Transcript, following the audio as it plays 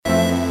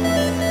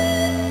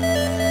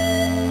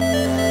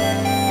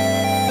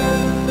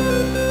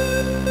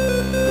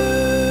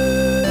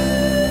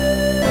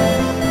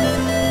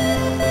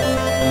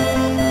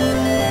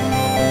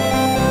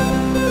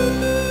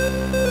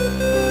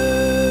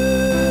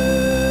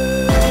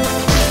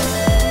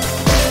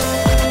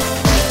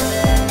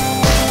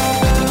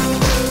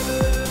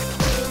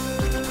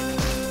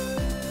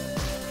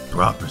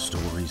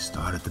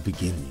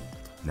beginning.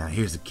 Now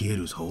here's a kid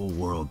whose whole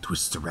world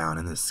twists around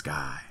in the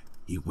sky.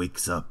 He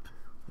wakes up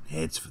and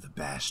heads for the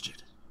Bastion.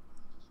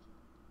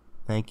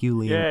 Thank you,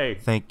 Liam. Yay.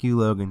 Thank you,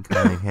 Logan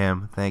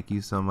Cunningham. Thank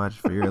you so much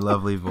for your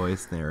lovely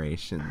voice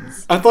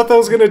narrations. I thought that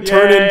was going to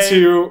turn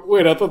into...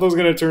 Wait, I thought that was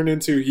going to turn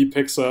into he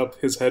picks up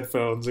his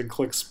headphones and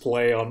clicks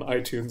play on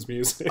iTunes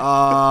Music. Oh,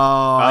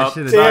 I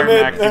should have damn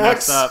done it,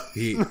 Max, Max.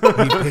 you messed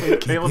up. He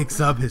picks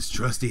up his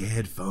trusty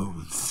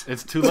headphones.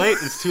 It's too late.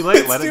 It's too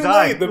late. Let it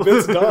die. Late. The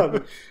bit's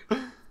done.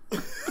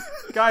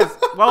 Guys,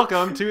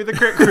 welcome to the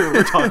Crit Crew.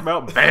 We're talking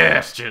about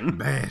Bastion.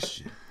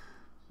 Bastion.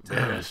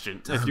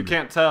 Bastion. If you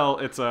can't tell,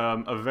 it's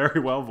a very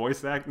well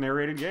voice act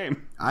narrated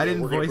game. I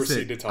didn't we're gonna voice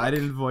proceed it. to talk. I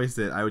didn't voice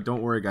it.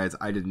 Don't worry, guys.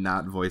 I did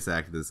not voice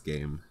act this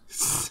game.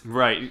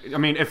 Right. I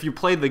mean, if you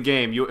played the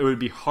game, it would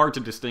be hard to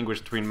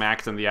distinguish between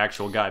Max and the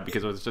actual guy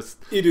because it was just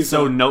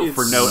so note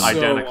for note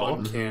identical.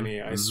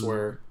 Uncanny, I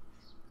swear.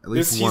 At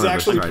least He's one of us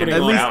actually tried. putting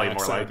At on least, Alley more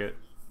accent. like it.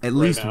 at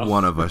least now.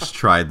 one of us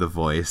tried the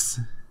voice.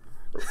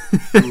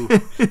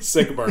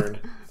 Sick burn.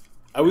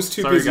 I was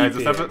too Sorry, busy guys.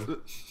 peeing.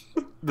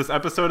 This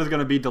episode is going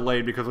to be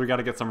delayed because we got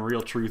to get some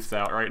real truths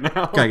out right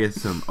now. Gotta get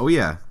some. Oh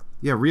yeah,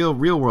 real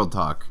world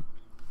talk.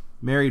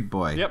 Married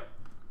boy. Yep.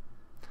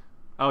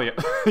 Oh yeah.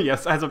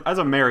 Yes. As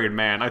a married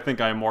man, I think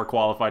I am more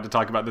qualified to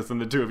talk about this than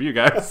the two of you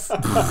guys.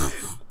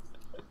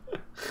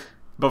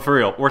 But for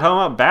real, we're talking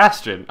about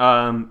Bastion.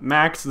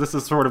 Max, this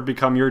has sort of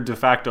become your de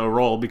facto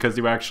role because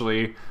you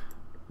actually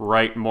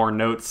write more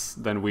notes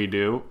than we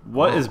do.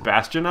 What is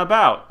Bastion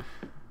about?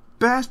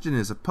 Bastion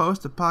is a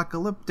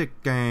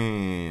post-apocalyptic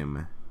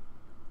game.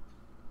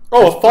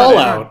 Oh,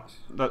 Fallout.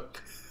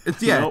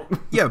 It's yeah, Nope.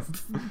 yeah.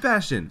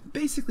 Bastion,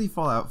 basically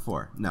Fallout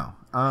 4. No,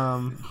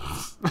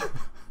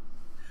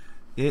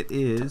 it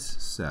is.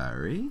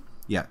 Sorry.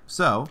 Yeah.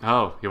 So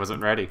Oh, he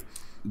wasn't ready.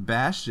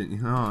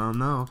 Bastion. Oh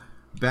no.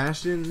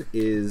 Bastion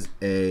is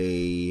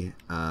a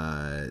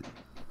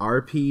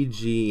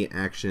RPG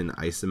action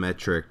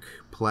isometric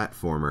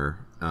platformer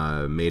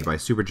made by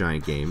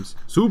Supergiant Games.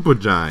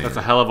 Supergiant. That's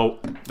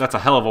a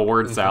hell of a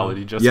word salad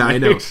you just Yeah, made. I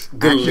know.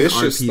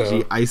 Delicious, Action RPG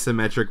though.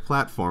 isometric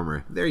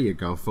platformer. There you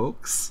go,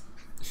 folks.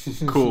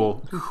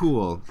 Cool.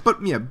 Cool.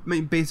 But yeah,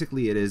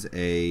 basically it is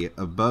a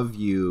above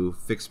you,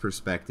 fixed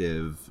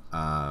perspective,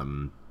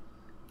 kind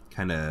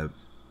of...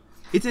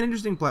 It's an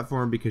interesting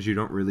platform because you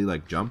don't really,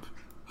 jump.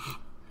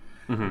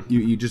 Mm-hmm.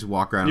 You just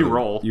walk around. You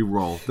roll. You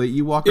roll. But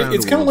you walk around.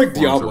 It's kind of like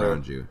Diablo.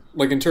 around you.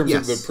 Like in terms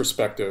of Yes. the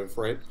perspective,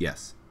 right?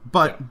 Yes.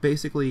 But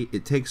basically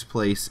it takes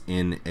place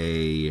in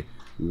a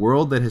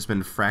world that has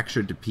been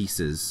fractured to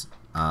pieces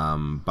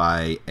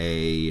by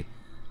a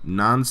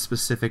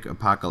non-specific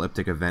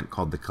apocalyptic event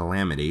called the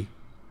Calamity.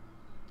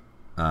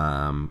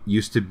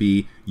 Used to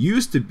be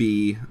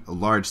a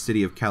large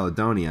city of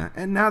Caledonia,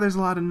 and now there's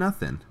a lot of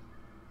nothing.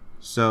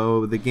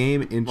 So the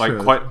game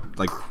intro,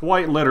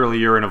 Quite literally,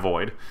 you're in a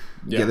void.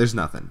 yeah, there's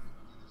nothing.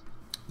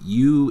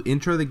 You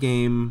intro the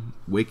game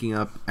waking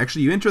up.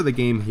 Actually, you intro the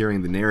game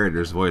hearing the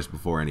narrator's voice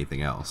before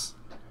anything else.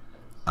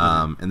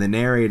 And the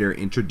narrator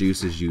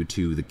introduces you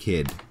to the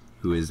kid,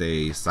 who is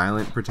a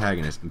silent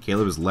protagonist. And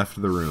Caleb has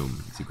left the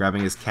room. Is he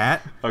grabbing his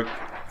cat? Okay.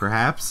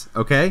 Perhaps.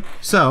 Okay.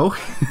 So.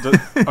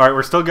 All right,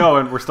 we're still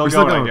going. We're still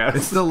going, I guess.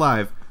 It's still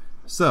live.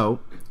 So,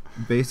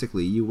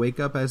 basically, you wake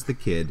up as the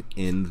kid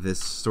in this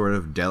sort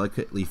of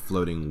delicately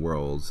floating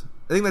world.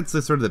 I think that's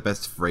sort of the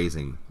best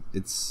phrasing.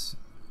 It's...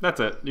 That's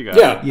it. You got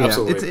Yeah, it. Yeah,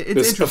 absolutely. it's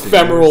This interesting.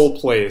 ephemeral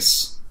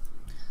place.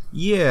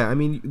 Yeah, I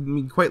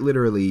mean, quite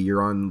literally,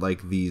 you're on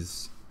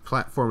these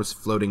platforms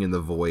floating in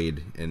the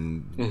void,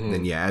 and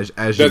then as you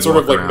That sort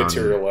of walk around,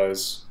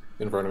 materialize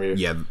in front of you.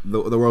 yeah,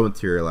 the world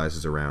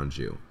materializes around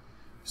you.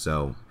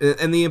 So,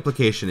 and the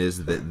implication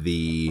is that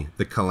the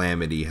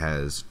calamity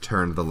has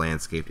turned the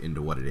landscape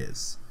into what it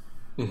is.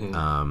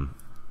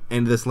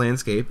 And this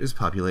landscape is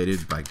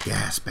populated by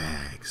gas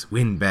bags,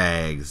 wind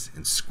bags,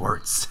 and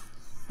squirts.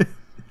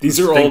 These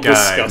are all Stink eyes.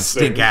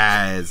 disgusting. Stink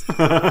eyes.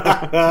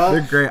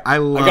 They're great. I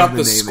love I got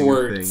the the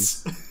naming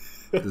squirts. of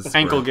things. The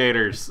Ankle squirt.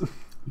 gators.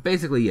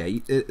 Basically, yeah,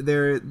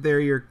 they're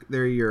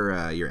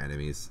your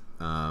enemies.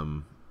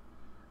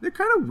 They're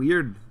kind of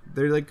weird.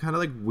 They're kind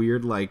of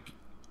weird,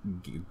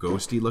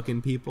 ghosty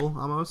looking people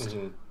almost.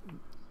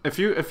 If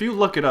you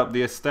look it up,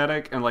 the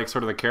aesthetic and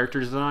sort of the character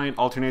design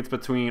alternates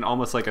between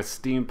almost like a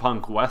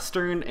steampunk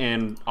western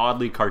and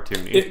oddly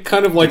cartoony. It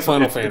kind of like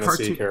Final the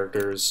Fantasy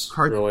characters,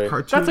 really.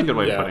 That's a good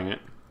way Yeah. of putting it.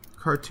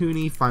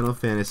 Cartoony Final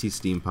Fantasy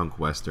steampunk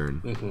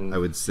western. I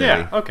would say.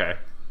 Yeah. Okay.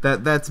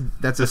 That's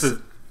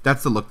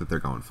the look that they're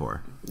going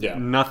for. Yeah.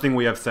 Nothing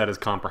we have said is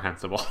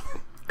comprehensible.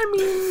 I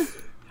mean,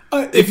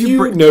 If you you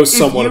br- know if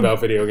somewhat you- about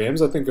video games,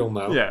 I think you'll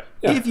know. Yeah.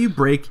 if you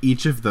break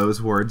each of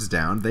those words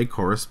down, they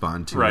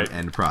correspond to Right. an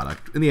end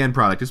product, and the end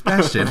product is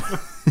Bastion.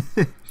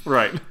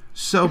 Right.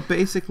 So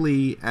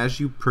basically, as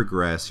you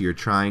progress, you're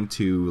trying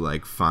to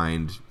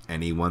find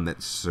anyone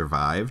that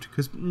survived,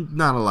 because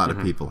not a lot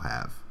of people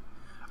have.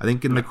 I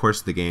think in the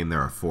course of the game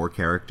there are 4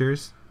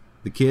 characters.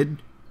 The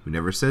kid, who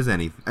never says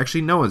anything.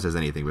 Actually, no one says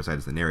anything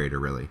besides the narrator,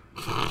 really.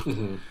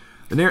 The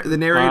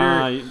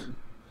narrator...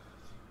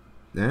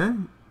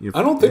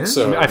 I don't think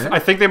so. I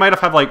think they might have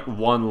had like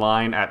one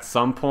line at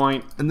some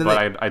point, And then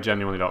but I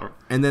genuinely don't.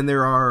 And then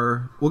there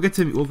are we'll get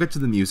to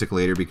the music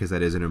later because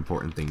that is an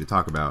important thing to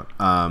talk about.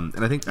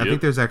 And I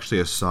think there's actually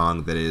a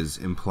song that is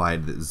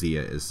implied that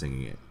Zia is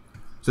singing it.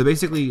 So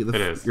basically,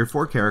 your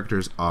 4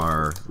 characters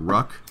are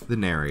Ruck, the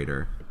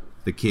narrator,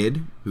 the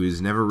kid, who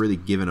is never really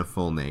given a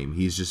full name.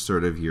 He's just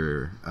sort of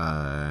your.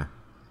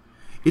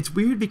 It's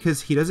weird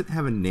because he doesn't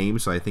have a name,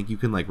 so I think you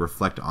can like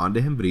reflect onto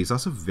him, but he's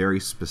also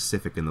very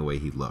specific in the way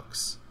he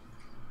looks.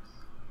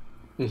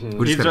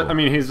 Mm-hmm.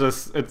 He's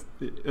just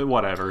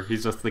whatever.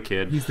 He's just the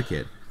kid. He's the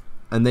kid.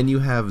 And then you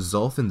have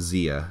Zulf and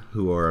Zia,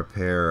 who are a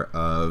pair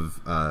of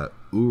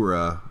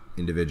Ura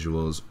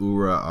individuals.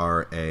 Ura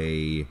are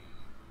a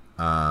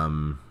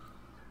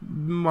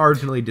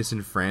marginally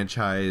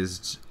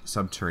disenfranchised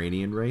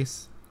subterranean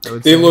race.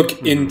 They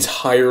look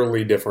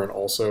entirely different,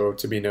 also,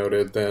 to be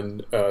noted,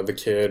 than the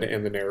kid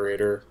and the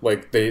narrator.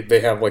 Like,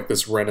 they have, like,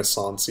 this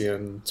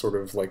Renaissanceian sort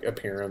of, like,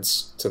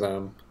 appearance to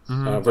them.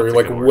 Very,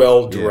 like,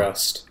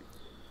 well-dressed.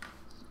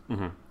 Yeah.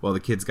 Mm-hmm. Well, the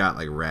kid's got,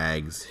 like,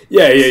 rags.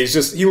 Yeah,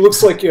 he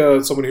looks like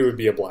someone who would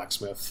be a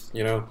blacksmith,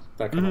 you know?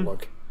 That kind of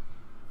look.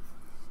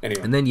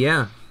 Anyway. And then,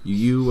 you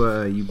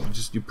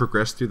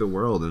progress through the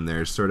world, and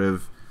there's sort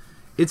of...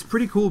 It's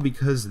pretty cool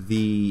because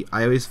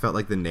I always felt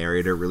like the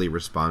narrator really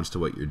responds to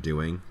what you're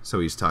doing. So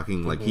he's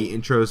talking, like, he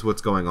intros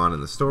what's going on in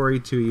the story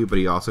to you, but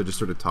he also just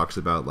sort of talks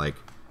about, like,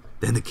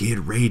 then the kid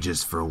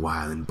rages for a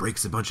while and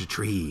breaks a bunch of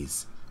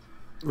trees.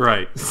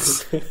 Right.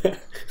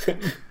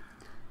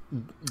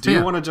 Do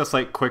you want to just,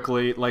 like,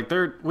 quickly, like,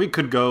 we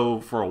could go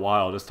for a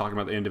while just talking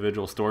about the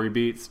individual story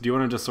beats. Do you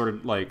want to just sort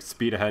of, like,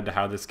 speed ahead to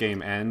how this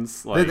game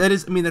ends? Like,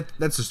 that's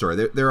the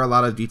story. There are a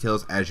lot of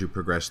details as you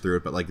progress through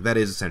it, but, like, that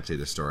is essentially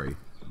the story.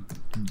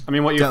 I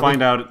mean, what you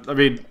find out... I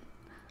mean,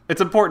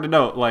 it's important to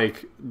note,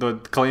 like, the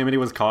calamity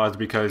was caused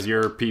because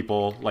your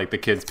people, like, the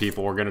kids'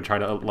 people, were going to try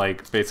to,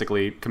 like,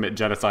 basically commit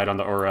genocide on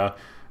the Ura.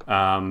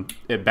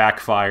 It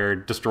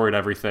backfired, destroyed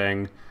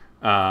everything.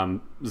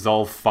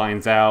 Zulf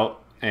finds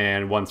out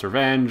and wants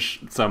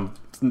revenge. Some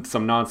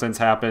nonsense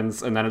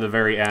happens, and then at the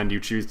very end, you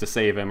choose to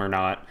save him or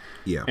not.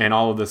 Yeah. And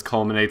all of this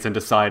culminates in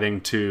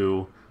deciding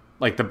to...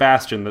 Like, the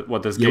Bastion,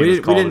 what this game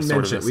is called is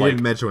sort of this, we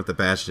didn't mention what the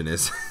Bastion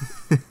is.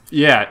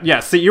 Yeah.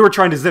 See, you were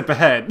trying to zip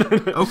ahead.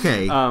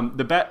 Okay.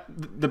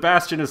 The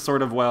Bastion is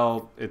sort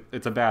of,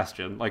 it's a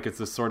bastion. Like, it's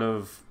this sort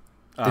of...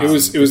 it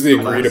was the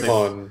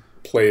agreed-upon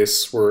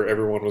place where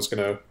everyone was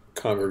going to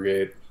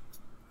congregate.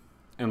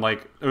 And,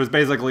 like, it was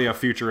basically a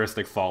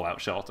futuristic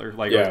fallout shelter.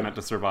 Like, it was meant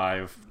to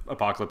survive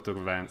apocalyptic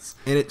events.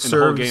 And the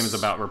whole game is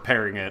about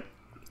repairing it.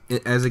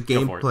 As a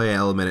gameplay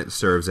element, it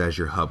serves as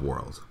your hub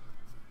world.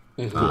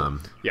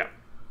 Mm-hmm. Yeah.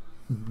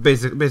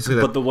 Basically,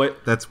 but the way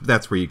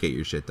that's where you get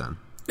your shit done.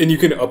 And you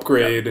can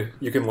upgrade. Yeah.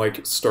 You can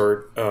like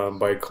start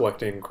by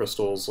collecting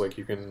crystals. Like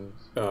you can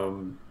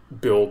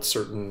build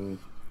certain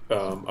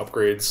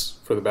upgrades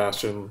for the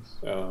Bastion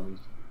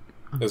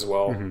as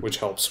well, which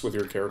helps with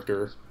your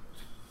character.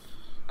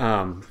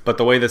 But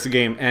the way this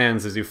game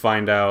ends is you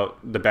find out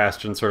the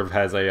Bastion sort of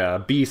has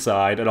a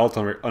B-side, an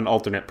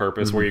alternate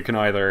purpose, where you can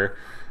either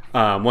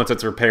once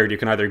it's repaired, you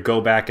can either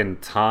go back in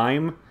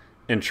time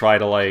and try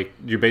to, like,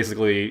 you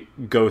basically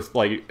go,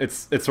 like, it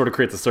sort of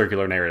creates a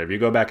circular narrative. You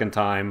go back in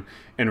time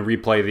and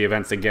replay the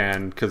events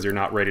again because you're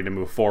not ready to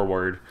move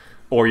forward.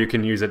 Or you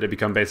can use it to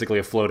become basically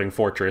a floating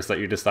fortress that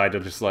you decide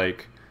to just,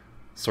 like,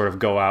 sort of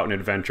go out and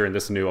adventure in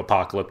this new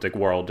apocalyptic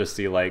world. Just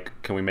see, like,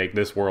 can we make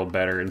this world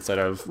better instead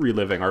of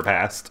reliving our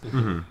past?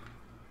 Mm-hmm.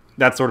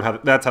 That's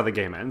how the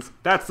game ends.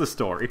 That's the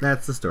story.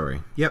 That's the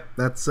story. Yep,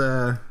 that's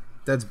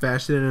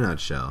Bastion in a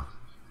nutshell.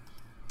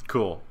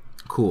 Cool.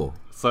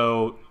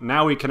 So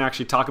now we can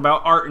actually talk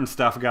about art and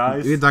stuff,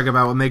 guys. We can talk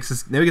about what makes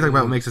this. Now we can talk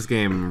about what makes this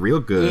game real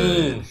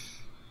good.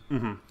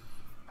 Mm-hmm.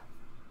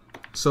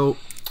 So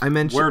I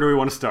mentioned. Where do we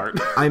want to start?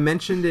 I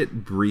mentioned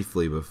it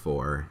briefly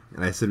before,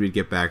 and I said we'd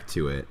get back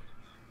to it.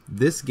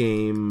 This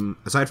game,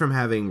 aside from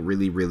having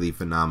really, really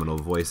phenomenal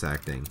voice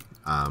acting,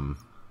 and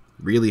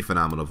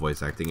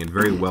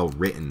very well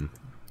written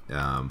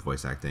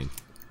voice acting,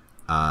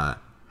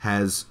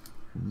 has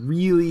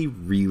really,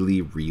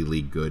 really,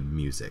 really good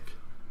music.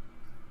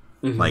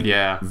 Like,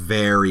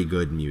 very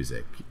good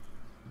music.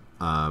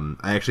 I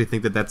actually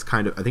think that's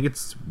kind of... I think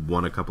it's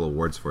won a couple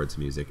awards for its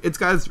music. It's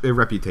got a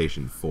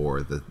reputation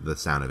for the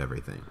sound of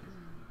everything.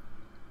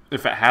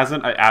 If it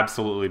hasn't, it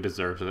absolutely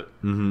deserves it.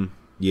 Mm-hmm.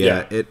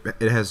 Yeah, it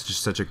has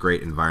just such a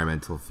great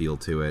environmental feel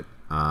to it.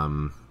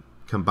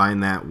 Combine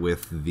that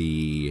with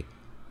the...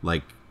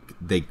 Like,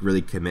 they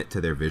really commit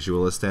to their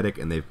visual aesthetic,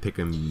 and they pick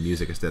a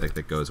music aesthetic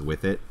that goes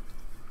with it.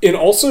 And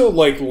also,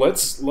 like,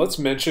 let's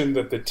mention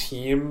that the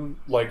team,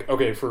 like,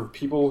 okay, for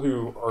people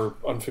who are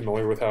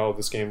unfamiliar with how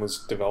this game was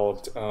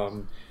developed,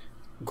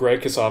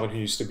 Greg Kasavin, who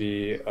used to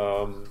be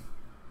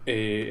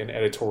an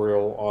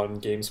editorial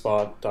on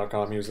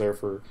GameSpot.com, he was there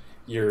for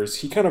years,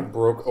 he kind of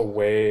broke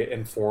away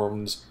and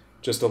formed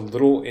just a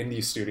little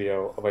indie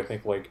studio of, I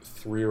think, like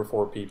 3 or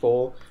 4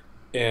 people.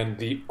 And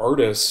the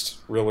artist,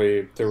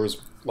 really, there was,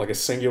 like, a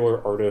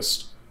singular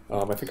artist,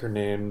 I think her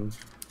name...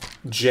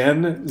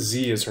 Gen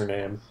Z is her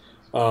name,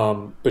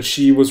 but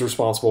she was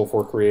responsible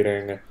for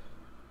creating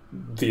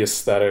the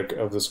aesthetic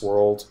of this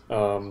world,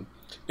 and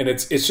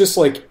it's just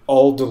like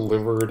all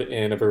delivered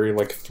in a very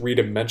like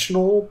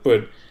 3-dimensional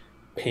but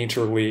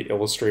painterly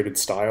illustrated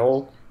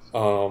style.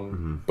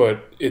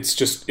 But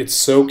it's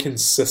so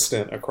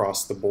consistent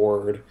across the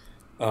board,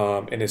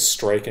 and is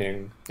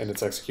striking in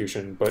its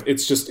execution. But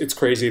it's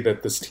crazy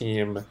that this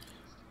team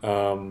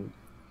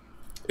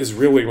is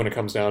really, when it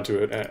comes down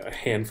to it, a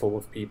handful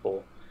of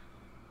people.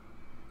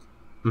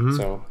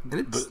 So,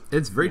 and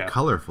it's very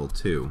colorful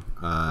too.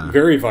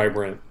 Very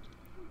vibrant.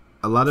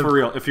 A lot of For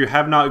real, if you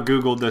have not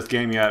Googled this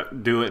game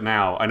yet, do it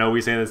now. I know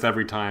we say this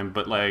every time,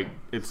 but like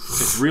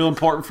it's real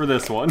important for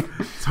this one.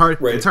 It's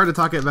hard. Right. It's hard to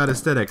talk about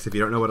aesthetics if you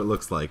don't know what it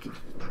looks like.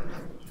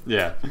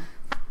 Yeah.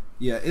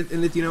 Yeah,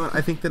 and you know what?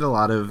 I think that a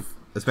lot of,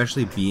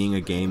 especially being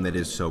a game that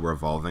is so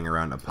revolving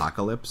around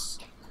apocalypse,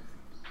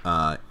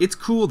 it's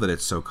cool that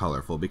it's so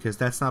colorful because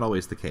that's not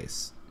always the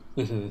case.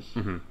 It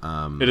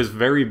is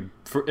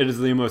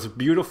the most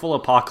beautiful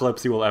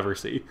apocalypse you will ever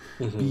see.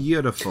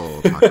 Beautiful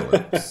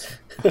apocalypse.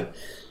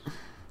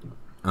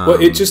 Well,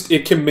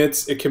 it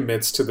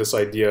commits to this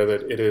idea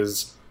that it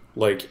is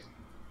like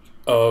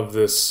of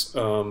this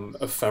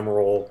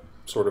ephemeral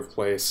sort of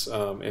place,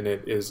 and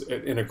it is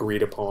an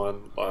agreed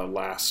upon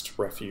last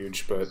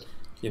refuge. But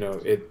you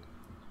know,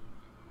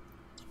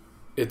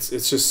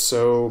 it's just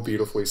so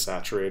beautifully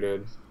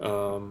saturated.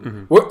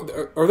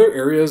 What are there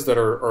areas that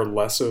are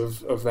less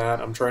of that?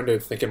 I'm trying to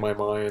think in my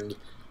mind.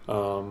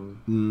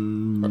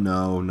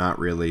 No, not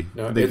really.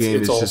 No, the game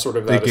it's is all just, sort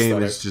of the that game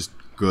aesthetic. is just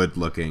good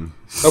looking.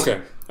 Okay.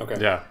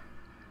 Yeah.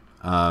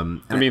 I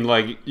mean,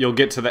 like, you'll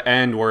get to the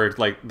end where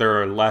like there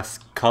are less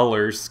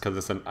colors because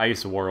it's an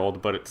ice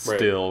world, but it's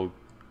still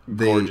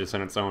gorgeous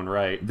in its own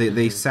right.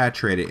 They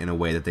saturate it in a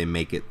way that they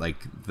make it like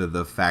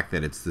the fact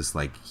that it's this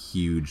like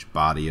huge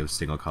body of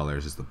single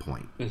colors is the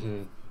point.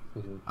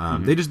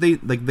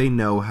 They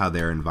know how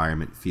their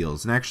environment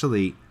feels, and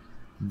actually,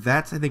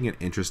 that's I think an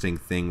interesting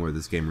thing where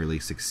this game really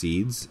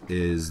succeeds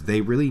is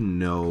they really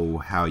know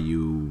how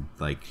you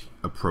like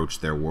approach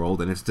their world,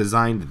 and it's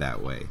designed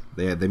that way.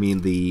 The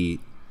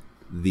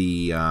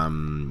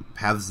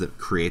paths that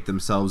create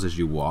themselves as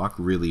you walk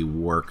really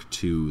work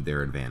to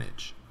their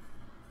advantage.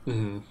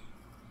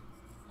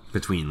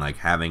 Between like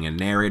having a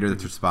narrator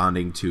that's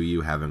responding to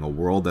you, having a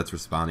world that's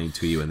responding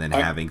to you, and then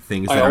having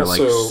things that are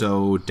like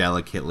so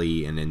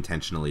delicately and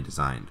intentionally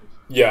designed.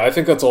 Yeah, I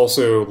think that's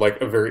also like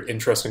a very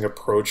interesting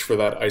approach for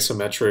that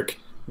isometric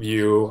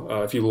view.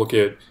 If you look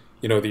at,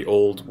 you know, the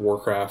old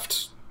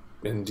Warcraft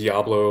and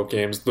Diablo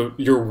games,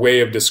 your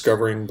way of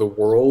discovering the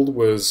world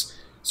was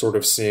sort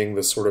of seeing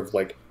this sort of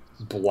like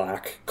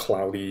black,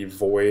 cloudy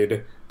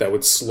void that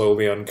would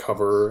slowly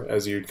uncover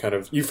as you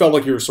felt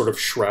like you were sort of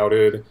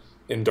shrouded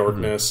in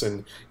darkness,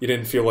 and you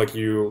didn't feel like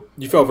you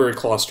felt very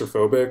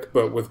claustrophobic.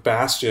 But with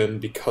Bastion,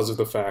 because of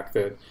the fact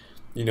that,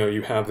 you know,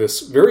 you have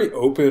this very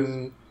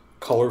open,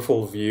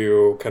 colorful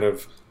view kind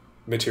of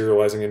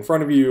materializing in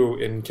front of you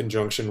in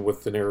conjunction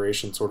with the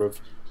narration sort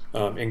of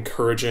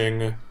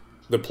encouraging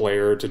the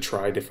player to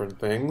try different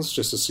things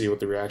just to see what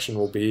the reaction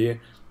will be.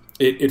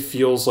 It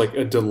feels like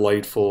a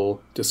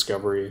delightful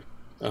discovery,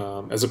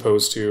 as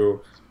opposed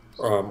to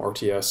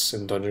RTS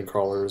and dungeon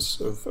crawlers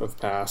of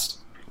past.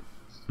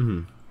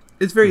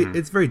 It's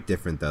very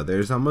different though.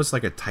 There's almost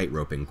like a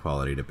tightroping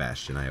quality to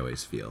Bastion, I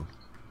always feel.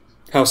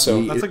 How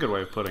so? That's a good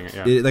way of putting it.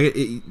 Yeah,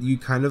 you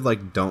kind of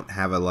like don't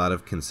have a lot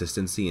of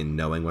consistency in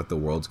knowing what the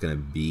world's going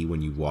to be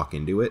when you walk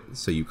into it,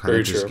 so you kind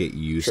of just get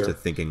used to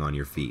thinking on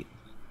your feet.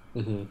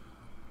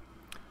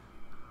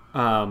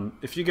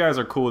 If you guys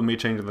are cool with me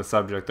changing the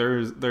subject,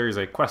 there's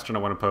a question I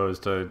want to pose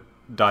to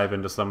dive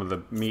into some of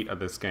the meat of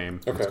this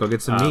game. Okay. Let's go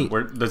get some meat.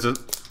 There's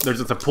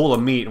just a pool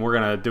of meat, and we're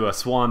gonna do a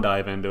swan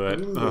dive into it.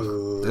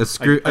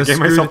 I gave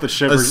myself the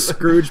shivers. A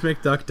Scrooge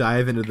McDuck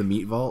dive into the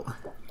meat vault.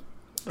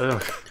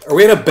 Ugh. Are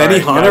we in a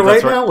Benihana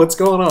right now? What's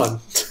going on?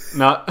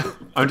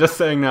 I'm just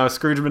saying now,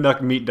 Scrooge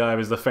McDuck meat dive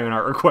is the fan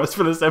art request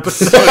for this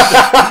episode.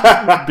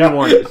 Be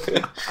warned.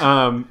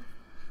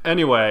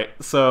 Anyway,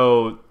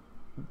 so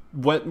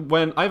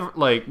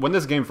when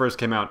this game first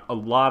came out, a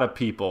lot of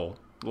people,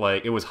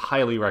 like, it was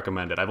highly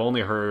recommended. I've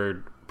only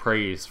heard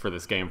praise for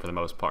this game for the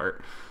most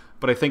part,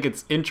 but I think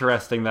it's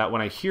interesting that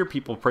when I hear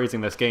people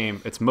praising this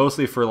game, it's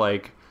mostly for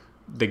like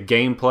the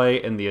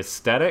gameplay and the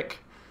aesthetic.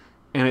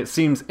 And it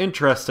seems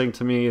interesting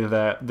to me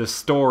that the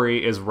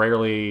story is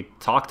rarely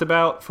talked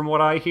about from what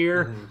I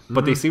hear,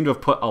 but they seem to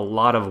have put a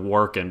lot of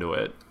work into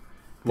it.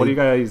 What do you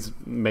guys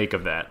make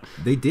of that?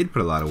 They did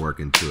put a lot of work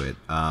into it.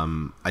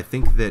 I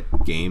think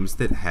that games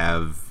that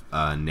have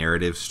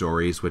narrative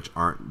stories which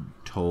aren't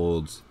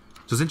told...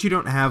 So since you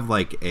don't have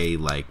like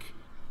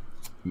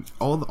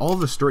all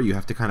the story you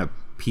have to kind of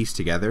piece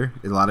together,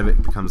 a lot of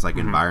it becomes like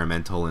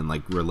environmental and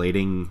like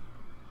relating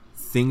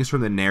things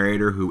from the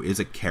narrator who is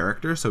a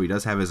character, so he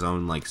does have his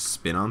own like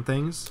spin on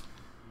things,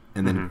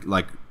 and then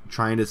like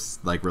trying to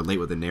like relate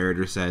what the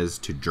narrator says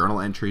to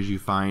journal entries you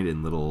find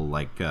in little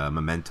like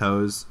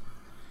mementos.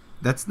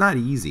 that's not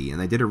easy, and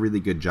they did a really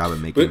good job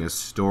of making a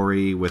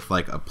story with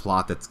like a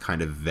plot that's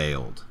kind of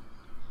veiled.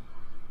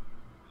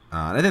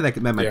 I think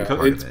that might be part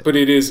of it. But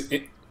it is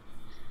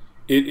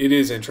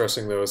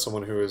interesting though, as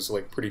someone who is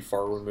like pretty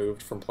far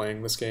removed from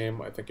playing this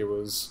game. I think it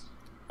was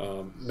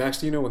Max.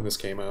 Do you know when this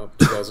came out?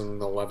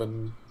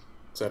 2011.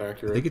 Is that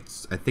accurate?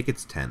 I think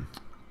it's 10.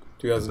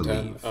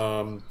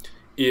 2010.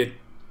 It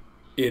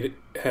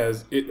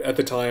at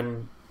the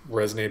time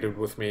resonated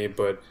with me,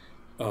 but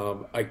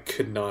I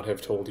could not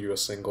have told you a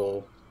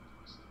single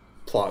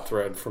plot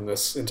thread from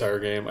this entire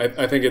game.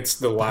 I think it's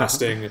the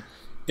lasting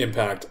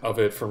impact of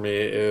it for me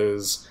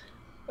is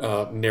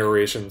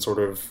narration sort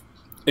of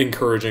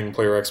encouraging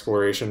player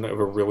exploration of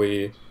a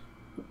really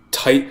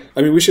tight...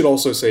 I mean, we should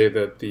also say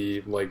that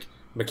the like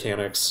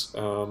mechanics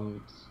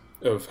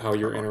of how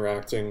you're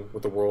interacting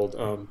with the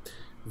world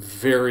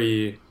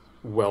very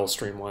well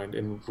streamlined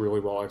and really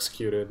well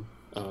executed.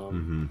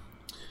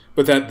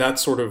 But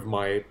that's sort of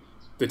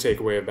the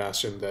takeaway of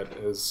Bastion that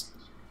has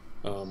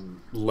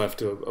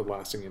left a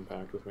lasting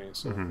impact with me.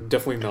 So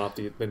definitely not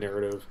the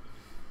narrative.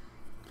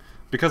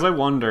 Because I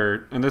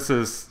wonder, and this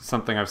is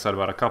something I've said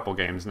about a couple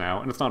games now,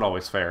 and it's not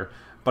always fair,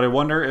 but I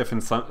wonder if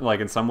in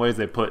some ways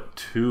they put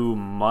too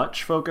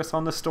much focus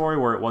on the story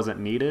where it wasn't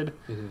needed.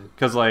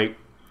 Because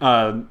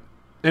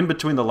in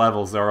between the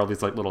levels there are all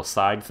these like little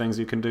side things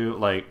you can do.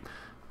 Like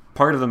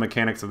part of the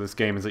mechanics of this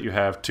game is that you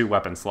have 2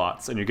 weapon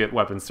slots, and you get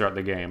weapons throughout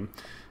the game.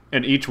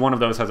 And each one of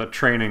those has a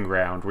training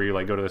ground where you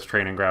like go to this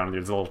training ground and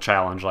there's a little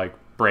challenge like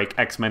break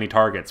X many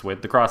targets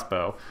with the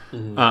crossbow.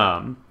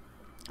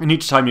 And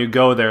each time you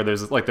go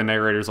there's like the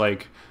narrator's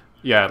like,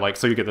 yeah, like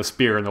so you get the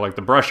spear, and they're like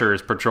the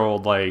brushers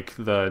patrolled like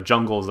the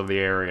jungles of the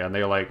area, and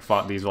they like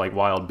fought these like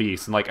wild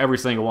beasts, and like every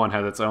single one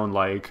has its own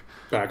like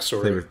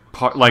backstory,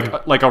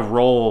 like a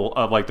role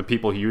of like the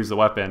people who use the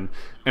weapon,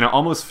 and it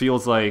almost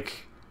feels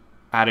like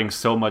adding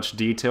so much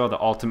detail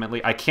that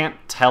ultimately I can't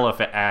tell if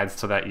it adds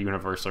to that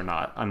universe or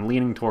not. I'm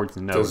leaning towards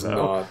no. Does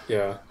not,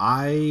 yeah.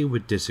 I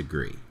would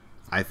disagree.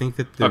 I think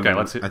that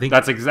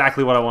that's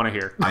exactly what I want to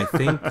hear. I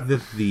think that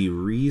the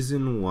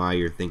reason why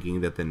you're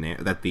thinking that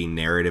the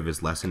narrative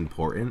is less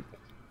important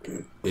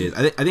is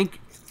I think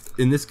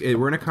in this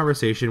we're in a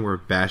conversation where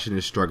Bastion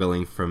is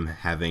struggling from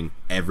having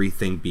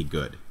everything be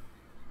good.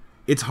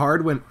 It's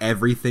hard when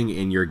everything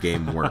in your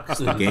game works.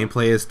 The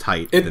gameplay is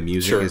tight, the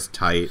music is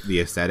tight, the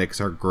aesthetics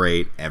are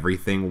great,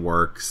 everything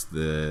works.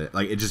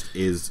 It just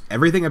is.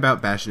 Everything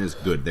about Bastion is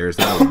good. There's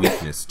no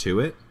weakness to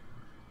it.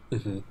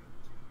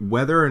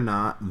 Whether or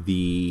not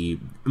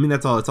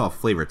it's all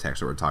flavor text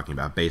that we're talking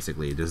about.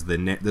 Basically, does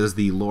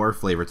the lore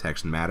flavor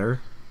text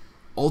matter?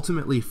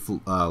 Ultimately,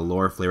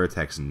 lore flavor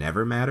text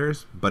never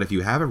matters. But if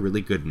you have a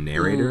really good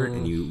narrator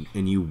and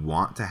you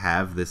want to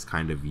have this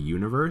kind of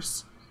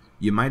universe,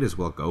 you might as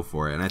well go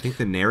for it. And I think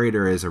the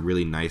narrator is a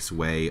really nice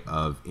way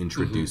of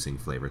introducing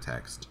flavor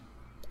text.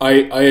 I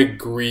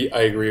agree.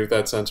 I agree with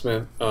that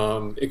sentiment.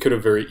 It could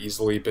have very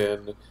easily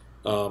been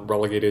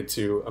relegated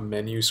to a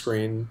menu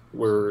screen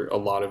where a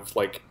lot of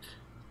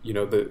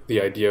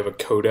the idea of a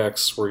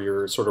codex where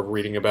you're sort of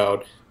reading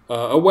about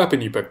a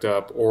weapon you picked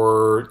up,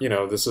 or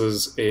this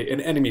is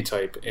an enemy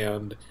type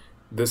and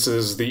this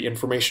is the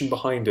information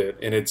behind it,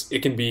 and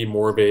it can be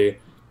more of a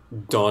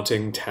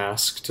daunting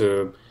task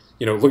to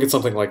look at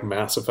something like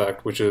Mass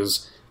Effect, which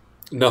is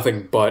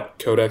nothing but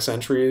codex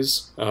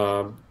entries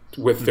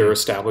with their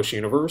established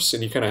universe,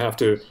 and you kind of have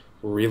to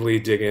really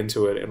dig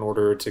into it in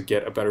order to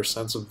get a better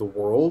sense of the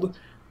world.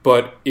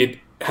 But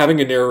having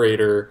a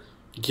narrator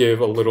give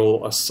a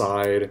little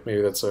aside,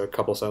 maybe that's a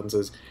couple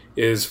sentences,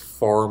 is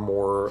far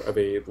more of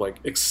a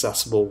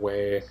accessible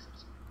way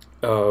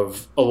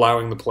of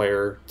allowing the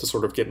player to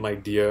sort of get an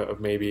idea of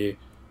maybe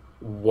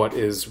what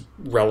is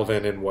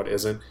relevant and what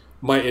isn't.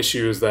 My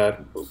issue is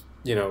that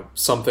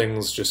some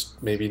things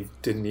just maybe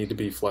didn't need to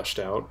be fleshed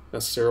out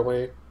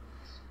necessarily.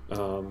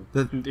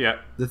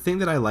 The thing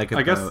that I like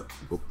about...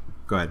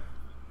 go ahead.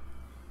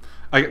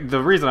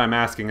 The reason I'm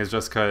asking is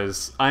just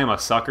because I am a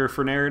sucker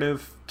for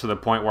narrative to the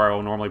point where I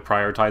will normally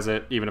prioritize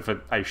it, even if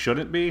I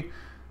shouldn't be,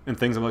 in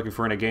things I'm looking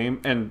for in a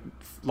game. And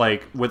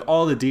with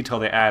all the detail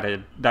they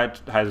added,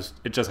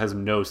 it just has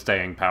no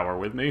staying power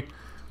with me.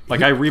 I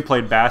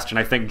replayed Bastion,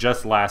 I think,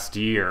 just last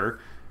year,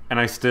 and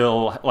I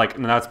still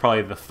and that's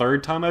probably the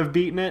 3rd time I've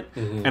beaten it,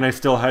 and I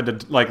still had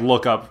to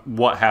look up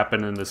what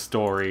happened in the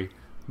story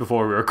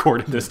before we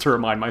recorded this to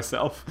remind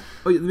myself.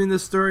 Oh, I mean, the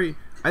story...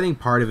 I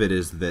think part of it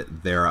is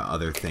that there are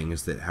other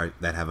things that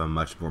have a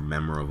much more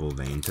memorable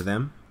vein to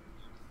them.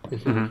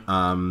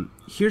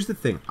 Here's the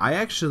thing. I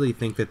actually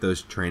think that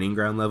those training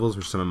ground levels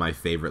were some of my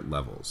favorite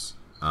levels.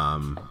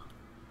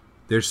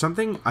 There's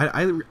something...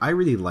 I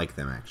really like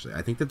them, actually.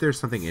 I think that there's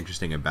something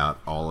interesting about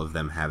all of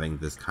them having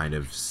this kind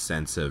of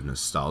sense of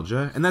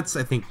nostalgia, and that's,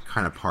 I think,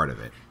 kind of part of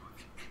it.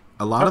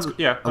 A lot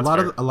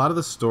of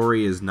the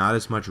story is not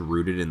as much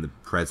rooted in the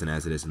present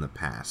as it is in the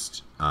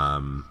past.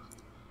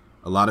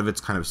 A lot of it's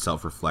kind of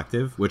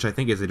self-reflective, which I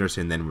think is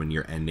interesting then when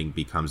your ending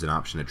becomes an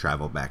option to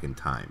travel back in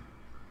time.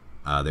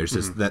 There's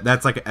just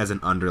that's as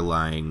an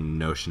underlying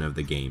notion of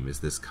the game,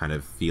 is this kind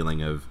of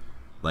feeling of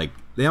Like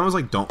they almost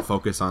like don't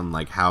focus on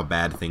like how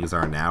bad things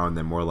are now, and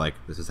they're more like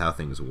this is how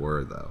things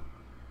were though,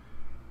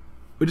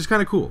 which is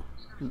kind of cool.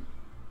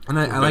 And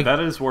I like that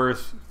is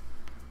worth.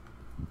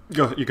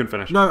 Go. You can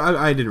finish. No,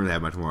 I didn't really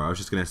have much more. I was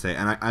just gonna say,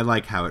 and I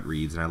like how it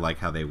reads, and I like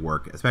how they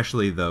work,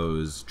 especially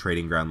those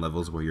trading ground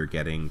levels where you're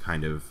getting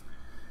kind of,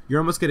 you're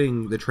almost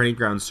getting the trading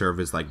ground serve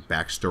as like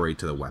backstory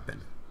to the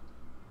weapon.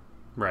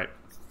 Right.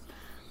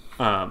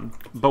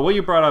 But what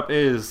you brought up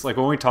is like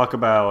when we talk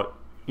about,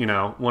 you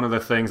know, one of the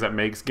things that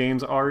makes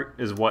games art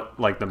is what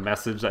like the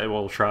message that it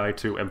will try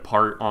to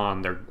impart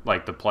on their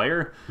like the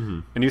player,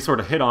 and you sort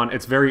of hit on.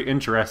 It's very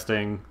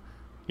interesting,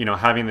 you know,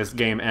 having this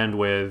game end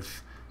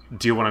with,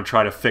 do you want to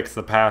try to fix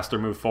the past or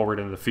move forward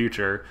into the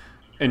future?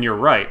 And you're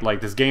right.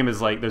 Like this game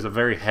is like there's a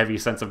very heavy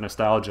sense of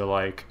nostalgia.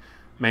 Like,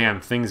 man,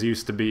 things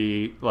used to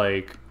be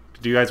like.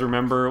 Do you guys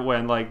remember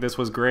when like this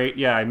was great?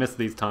 Yeah, I miss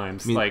these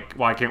times. I mean, like,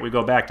 why can't we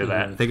go back to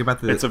that? Think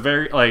about it's a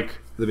very like.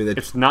 I mean,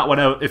 it's not what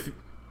I if.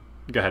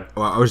 Go ahead.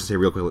 Well, I was just say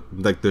real quick,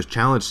 like those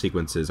challenge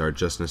sequences are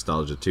just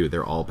nostalgia too.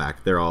 They're all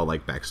like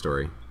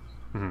backstory.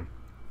 Mm-hmm.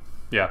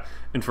 Yeah,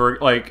 and for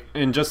like,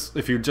 and just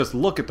if you just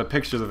look at the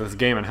pictures of this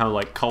game and how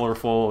like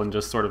colorful and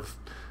just sort of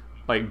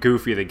like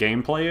goofy the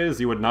gameplay is,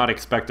 you would not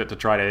expect it to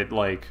try to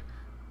like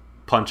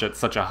punch at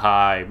such a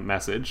high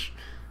message.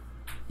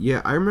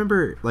 Yeah, I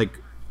remember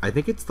like. I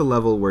think it's the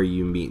level where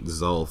you meet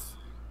Zulf.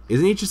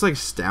 Isn't he just like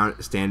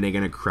standing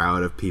in a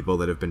crowd of people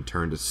that have been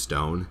turned to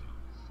stone?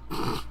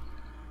 I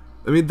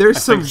mean,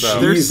 there's some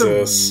really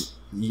dark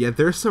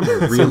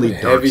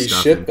heavy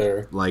stuff shit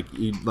there. Like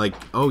you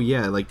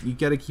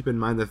got to keep in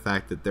mind the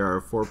fact that there are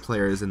 4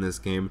 players in this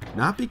game,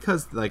 not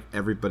because like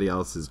everybody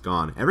else is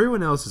gone.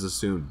 Everyone else is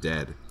assumed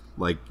dead.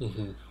 Like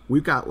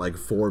we've got like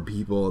 4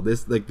 people.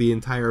 This like the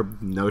entire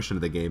notion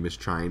of the game is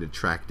trying to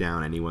track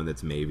down anyone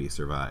that's maybe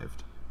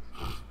survived.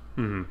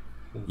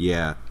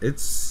 Yeah,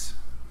 it's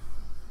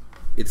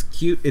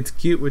cute. It's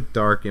cute with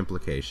dark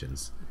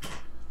implications.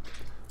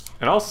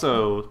 And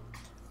also,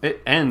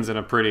 it ends in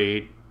a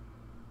pretty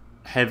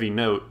heavy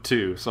note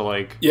too. So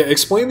like, yeah,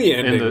 explain the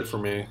ending for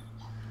me.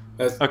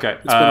 Okay,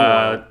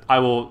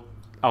 I'll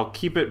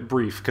keep it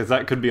brief because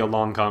that could be a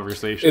long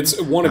conversation.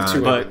 It's one of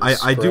two. But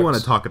I do want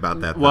to talk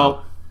about that.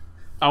 Well,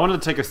 I wanted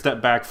to take a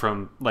step back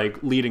from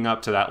like leading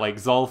up to that. Like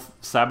Zulf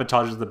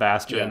sabotages the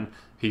Bastion. Yeah.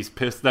 He's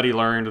pissed that he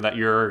learned that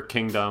your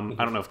kingdom,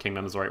 I don't know if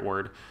kingdom is the right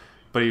word,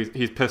 but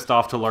he's pissed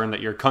off to learn that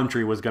your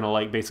country was going to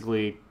like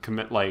basically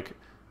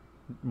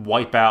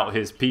wipe out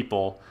his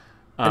people.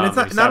 And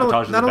it's not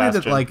only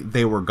that like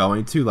they were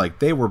going to, like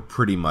they were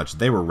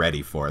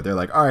ready for it. They're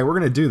like, all right, we're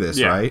going to do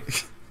this, right?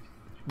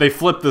 They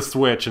flipped the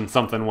switch and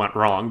something went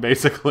wrong,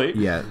 basically.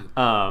 Yeah.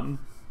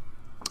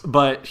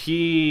 But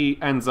he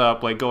ends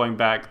up like going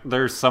back.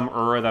 There's some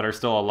Ura that are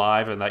still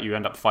alive and that you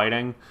end up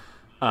fighting.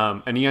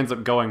 And he ends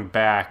up going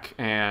back,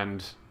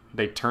 and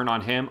they turn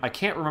on him. I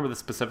can't remember the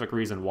specific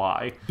reason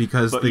why.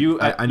 Because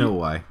I know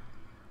why.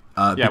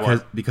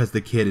 Because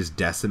the kid is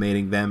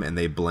decimating them, and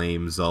they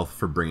blame Zulf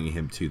for bringing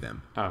him to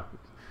them. Oh.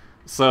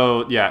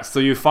 So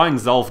you find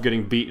Zulf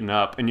getting beaten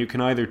up, and you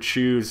can either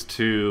choose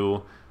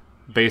to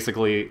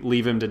basically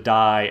leave him to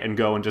die and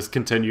go and just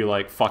continue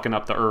like fucking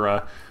up the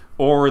Ura,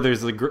 or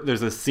there's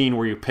a scene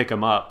where you pick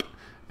him up,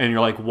 and you're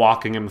like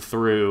walking him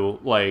through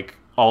like.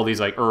 All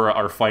these like Ura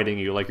are fighting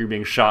you, like you're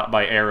being shot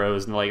by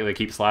arrows, and like they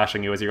keep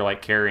slashing you as you're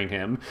like carrying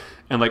him,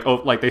 and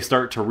like they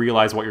start to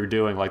realize what you're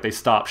doing, like they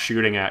stop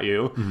shooting at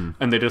you,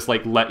 and they just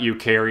like let you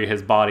carry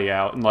his body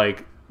out, and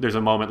like there's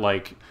a moment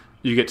like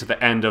you get to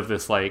the end of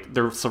this like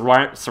they're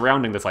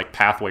surrounding this like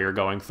pathway you're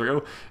going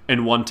through,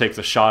 and one takes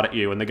a shot at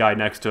you, and the guy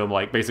next to him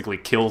like basically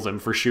kills him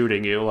for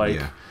shooting you,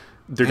 like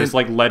they're just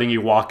like letting you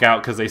walk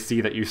out because they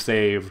see that you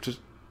saved.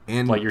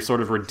 And like you're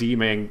sort of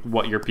redeeming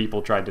what your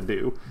people tried to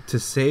do. To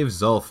save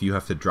Zulf, you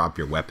have to drop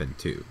your weapon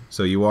too.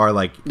 So you are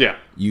like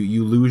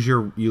you lose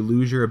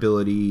your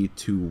ability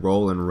to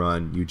roll and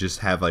run. You just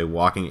have a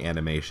walking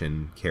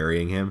animation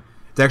carrying him.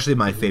 It's actually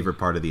my favorite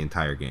part of the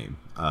entire game.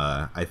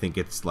 I think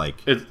it's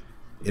like it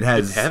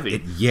has it's heavy.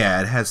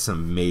 It has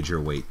some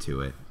major weight to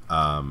it.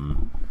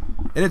 And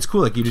it's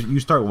cool. Like you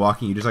start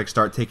walking, you just like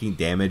start taking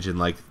damage, and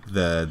like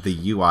the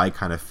UI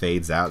kind of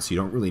fades out, so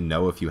you don't really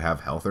know if you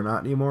have health or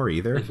not anymore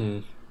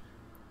either.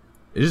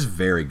 It is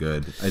very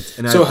good. I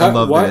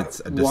love that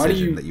it's a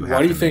decision that you have to make.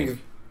 Why do you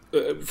think,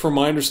 from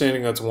my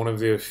understanding, that's one of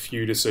the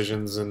few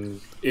decisions, and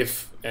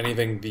if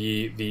anything,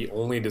 the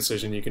only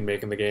decision you can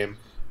make in the game?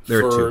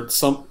 There are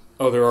 2.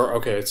 There are.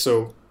 Okay,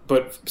 so,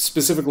 but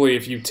specifically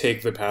if you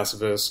take the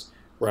pacifist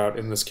route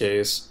in this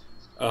case,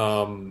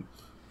 the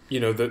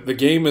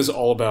game is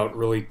all about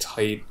really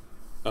tight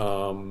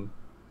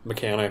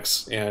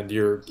mechanics, and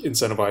you're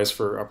incentivized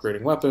for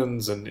upgrading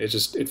weapons, and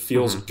it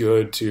feels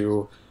good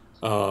to...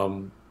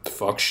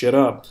 fuck shit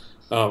up.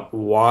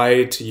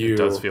 Why to you? It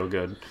does feel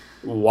good.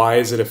 Why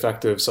is it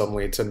effective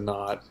suddenly to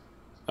not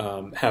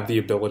have the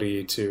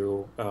ability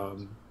to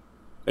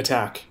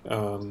attack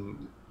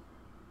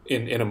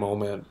in a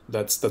moment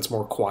that's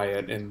more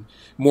quiet and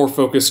more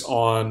focused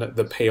on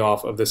the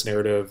payoff of this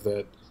narrative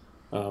that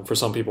for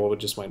some people it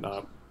just might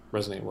not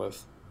resonate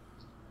with?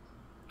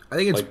 I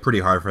think it's pretty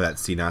hard for that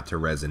scene not to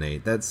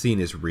resonate. That scene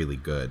is really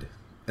good.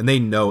 And they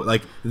know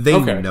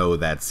know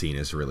that scene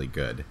is really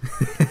good.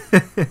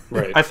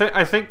 Right. I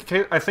think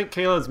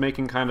Kayla's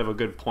making kind of a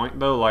good point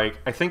though. Like,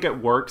 I think it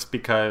works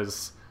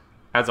because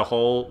as a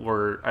whole,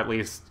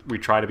 we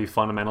try to be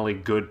fundamentally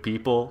good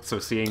people. So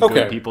seeing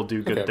good people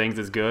do good things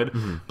is good.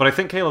 Mm-hmm. But I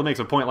think Kayla makes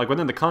a point. Like,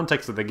 within the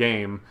context of the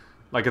game,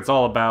 like, it's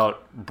all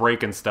about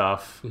breaking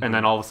stuff, mm-hmm. and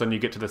then all of a sudden you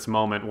get to this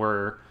moment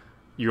where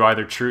you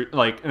either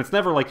and it's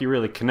never like you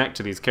really connect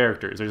to these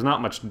characters. There's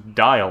not much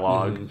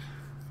dialogue.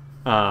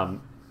 Mm-hmm.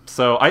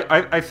 So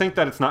I think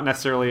that it's not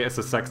necessarily a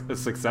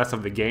success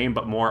of the game,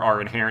 but more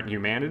our inherent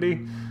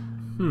humanity.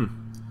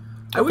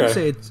 I would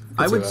say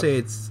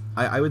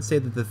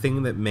that the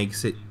thing that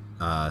makes it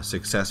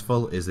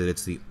successful is that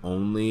it's the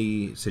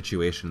only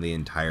situation in the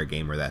entire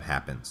game where that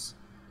happens.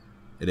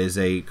 It is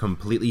a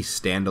completely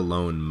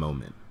standalone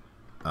moment,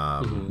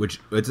 which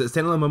it's a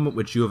standalone moment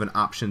which you have an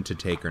option to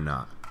take or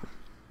not.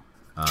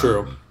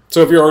 True.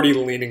 So if you're already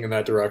leaning in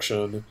that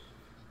direction,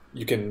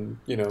 you can,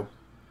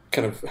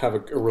 kind of have a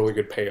really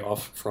good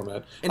payoff from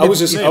it. I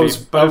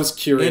was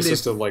curious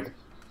as to like,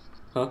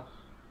 huh?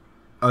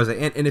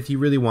 And if you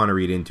really want to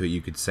read into it, you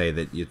could say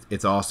that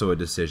it's also a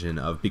decision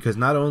of, because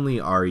not only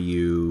are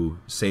you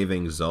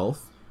saving Zulf,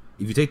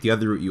 if you take the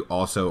other route, you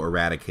also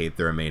eradicate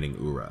the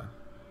remaining Ura.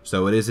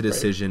 So it is a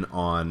decision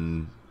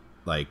on,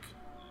 like,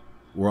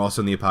 we're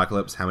also in the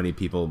apocalypse. How many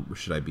people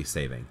should I be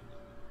saving?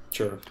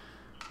 Sure.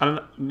 I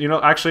don't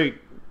know. Actually,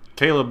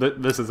 Caleb,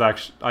 this is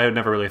actually, I had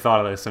never really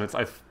thought of this, and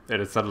it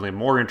is suddenly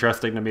more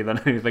interesting to me than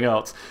anything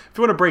else. If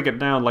you want to break it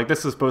down, like,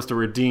 this is supposed to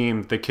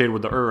redeem the kid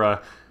with the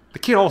Ura. The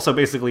kid also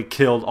basically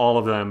killed all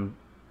of them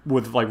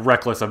with, like,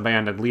 reckless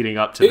abandon leading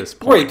up to this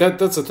point. Right,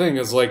 that's the thing,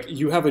 is, like,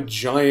 you have a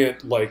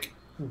giant, like,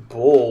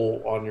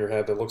 bull on your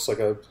head that looks like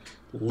a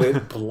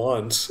lit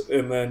blunt,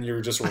 and then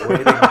you're just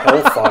raining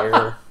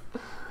hellfire.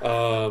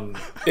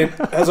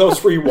 As I was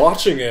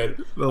rewatching it,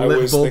 I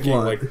was thinking,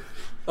 like,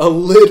 a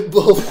lit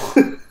bull.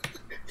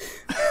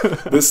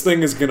 This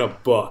thing is gonna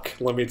buck,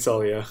 let me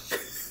tell you.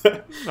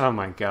 Oh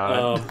my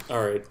god.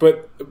 All right,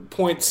 but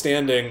point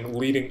standing,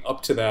 leading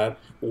up to that,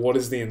 what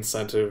is the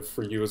incentive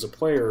for you as a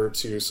player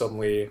to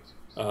suddenly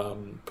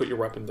put your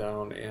weapon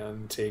down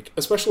and take,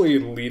 especially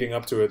leading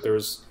up to it,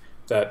 there's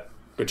that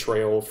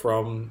betrayal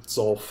from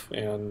Zulf,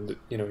 and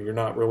you're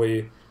not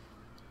really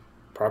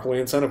properly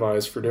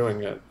incentivized for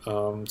doing it.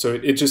 So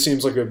it just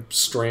seems like a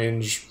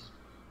strange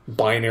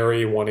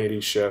binary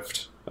 180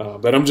 shift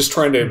that I'm just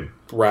trying to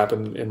wrap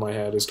in my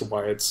head as to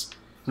why it's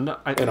an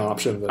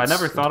option. I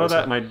never thought of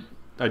that, and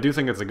I do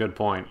think it's a good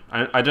point.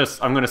 I'm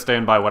going to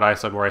stand by what I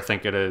said, where I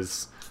think it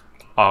is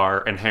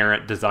our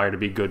inherent desire to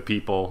be good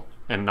people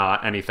and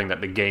not anything that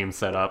the game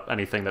set up,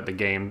 anything that the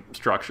game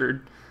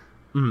structured.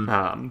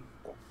 Mm-hmm.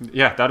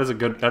 Yeah, that is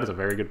a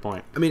very good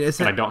point. I mean,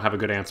 and I don't have a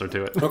good answer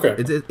to it. Okay,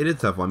 it is a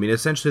tough one. I mean,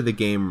 essentially, the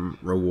game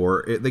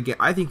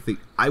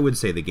I would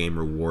say the game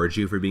rewards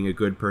you for being a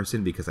good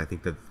person, because I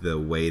think that the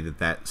way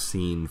that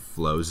scene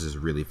flows is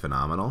really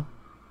phenomenal.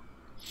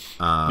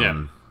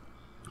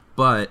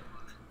 But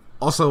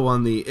also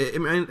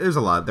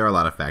there are a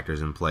lot of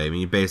factors in play. I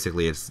mean,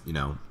 basically, it's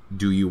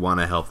do you want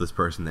to help this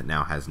person that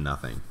now has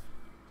nothing?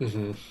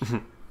 Mm-hmm.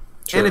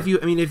 Sure. And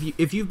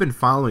if you've been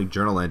following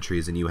journal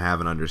entries and you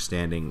have an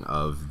understanding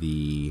of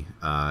the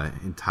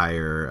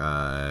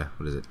entire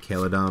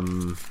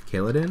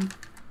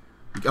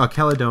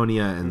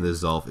Caledonia and the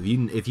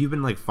Zulf, if you've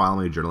been like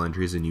following journal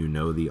entries and you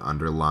know the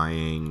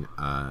underlying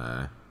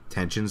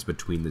tensions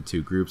between the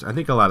two groups, I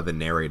think a lot of the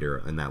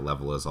narrator in that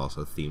level is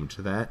also themed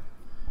to that.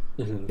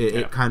 Mm-hmm.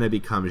 It kind of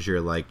becomes you're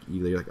like,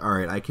 all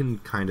right, I can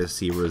kind of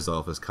see where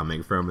Zulf is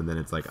coming from, and then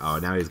it's like, oh,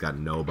 now he's got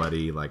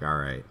nobody. Like, all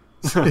right.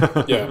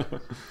 Yeah.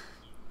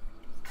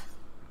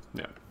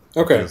 Yeah.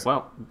 Okay.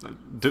 Well,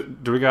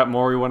 do we got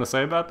more we want to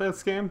say about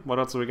this game? What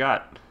else do we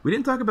got? We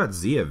didn't talk about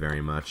Zia very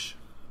much.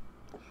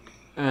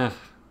 Who?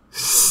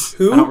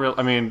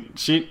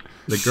 She...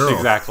 The girl.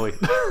 Exactly.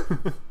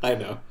 I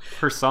know.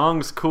 Her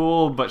song's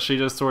cool, but she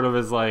just sort of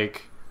is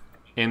like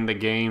in the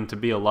game to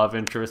be a love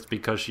interest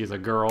because she's a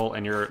girl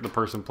and you're the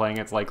person playing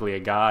it's likely a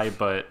guy,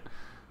 but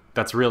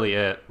that's really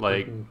it.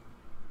 Like... Mm-hmm.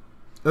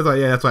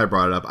 That's why I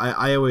brought it up.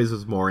 I always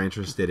was more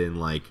interested in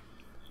like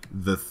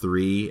the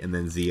three, and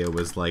then Zia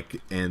was like,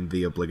 and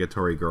the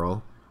obligatory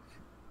girl.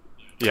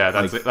 Yeah,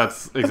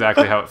 that's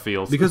exactly how it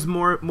feels. Because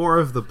more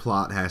of the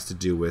plot has to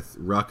do with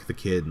Ruck, the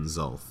kid, and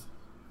Zulf.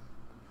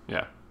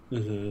 Yeah.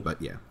 Mm-hmm.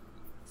 But yeah,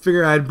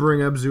 figure I'd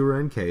bring up Zura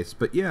in case.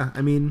 But yeah,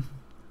 I mean,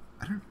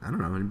 I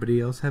don't know. Anybody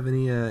else have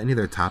any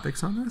other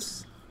topics on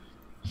this?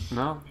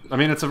 No, I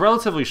mean it's a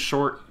relatively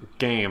short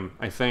game.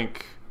 I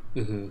think.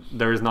 Mm-hmm.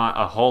 There's not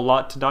a whole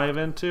lot to dive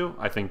into.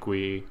 I think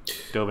we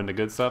dove into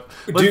good stuff.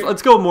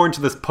 Let's go more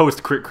into this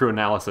post-crit crew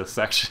analysis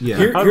section. Yeah.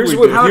 Here's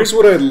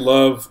what I'd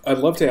love. I'd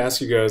love to ask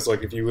you guys,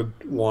 like, if you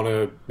would want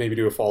to maybe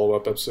do a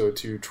follow-up episode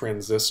to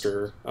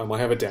Transistor. I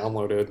have it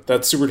downloaded.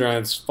 That's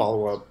Supergiant's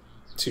follow-up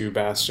to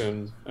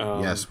Bastion.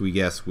 Yes,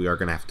 we are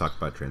going to have to talk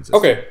about Transistor.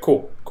 Okay,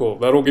 cool.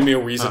 That'll give me a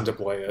reason to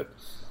play it.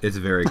 It's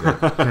very good.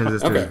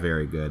 Transistor is Okay.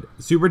 very good.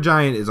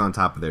 Supergiant is on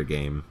top of their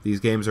game. These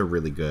games are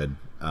really good.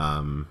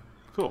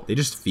 Cool. They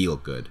just feel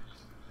good.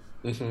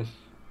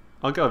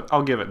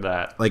 I'll give it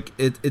that. Like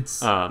it's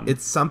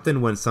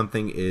something when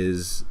something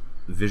is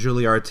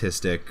visually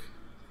artistic,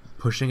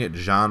 pushing it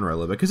genre a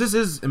little bit. Because this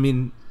is, I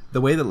mean,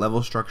 the way that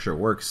level structure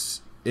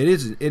works, it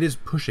is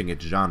pushing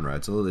its genre.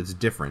 It's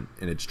different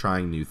and it's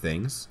trying new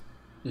things.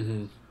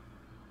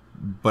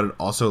 But it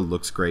also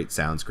looks great,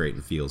 sounds great,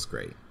 and feels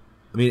great.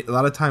 I mean, a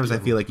lot of times I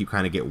feel like you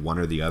kind of get one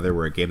or the other,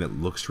 where a game that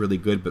looks really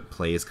good but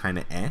plays kind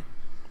of eh.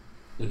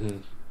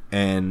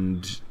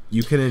 And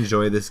you can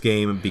enjoy this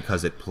game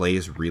because it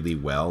plays really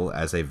well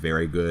as a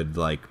very good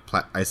like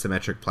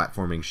isometric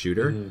platforming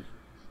shooter,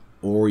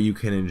 or you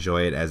can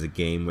enjoy it as a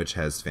game which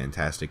has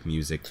fantastic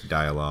music,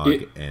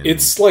 dialogue, and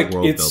it's like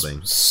world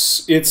building.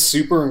 It's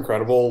super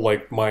incredible.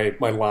 Like my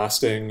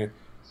lasting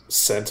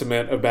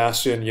sentiment of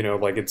Bastion, you know,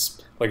 like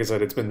it's like I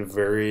said, it's been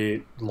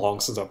very long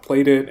since I've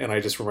played it, and I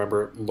just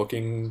remember it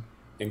looking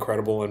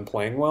incredible and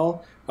playing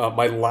well.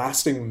 My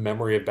lasting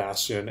memory of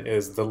Bastion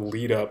is the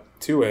lead up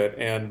to it,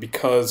 and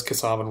because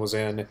Kasavan was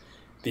in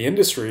the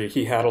industry,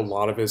 he had a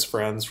lot of his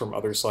friends from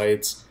other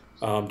sites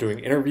doing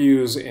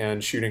interviews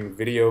and shooting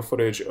video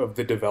footage of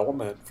the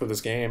development for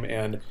this game,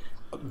 and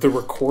the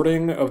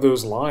recording of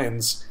those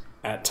lines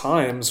at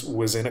times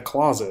was in a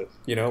closet.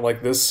 You know,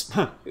 like this,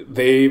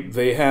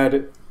 they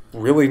had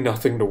really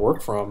nothing to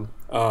work from,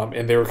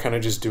 and they were kind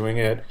of just doing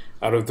it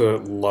out of the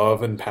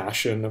love and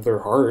passion of their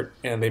heart,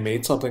 and they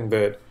made something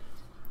that,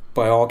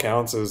 by all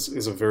accounts,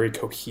 is a very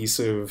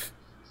cohesive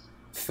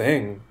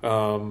thing.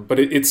 But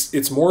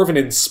it's more of an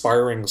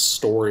inspiring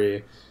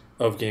story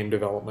of game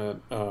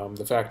development.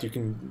 The fact you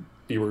can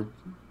be,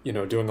 you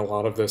know, doing a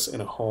lot of this in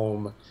a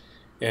home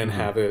and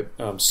have it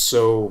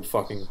so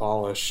fucking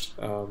polished.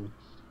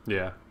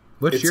 Yeah.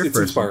 It's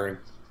inspiring.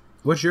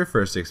 What's your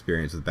first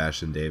experience with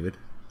Bastion, David?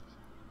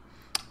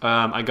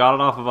 I got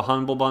it off of a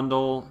Humble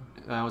Bundle.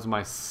 That was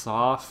my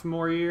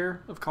sophomore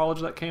year of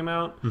college that came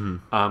out, and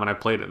I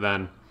played it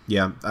then.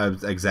 Yeah,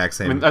 exact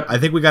same. I mean, I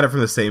think we got it from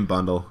the same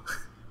bundle.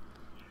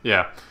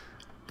 Yeah,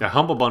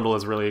 Humble Bundle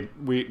is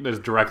is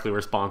directly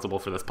responsible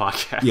for this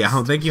podcast.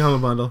 Yeah, thank you, Humble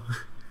Bundle.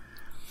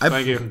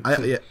 Thank you.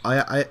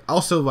 I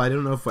also, I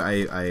don't know if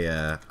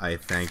I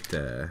thanked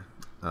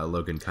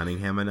Logan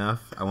Cunningham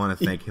enough. I want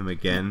to thank him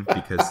again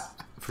because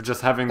for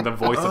just having the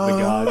voice of the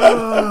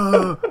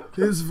god.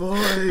 His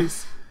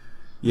voice.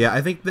 Yeah,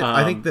 I think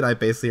that I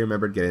basically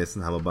remembered getting this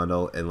in Humble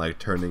Bundle and like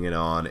turning it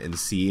on and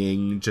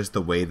seeing just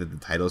the way that the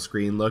title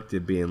screen looked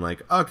and being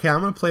like, okay,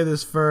 I'm gonna play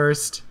this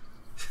first.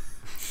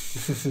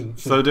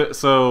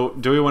 So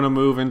do we want to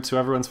move into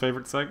everyone's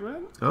favorite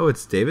segment? Oh,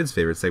 it's David's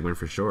favorite segment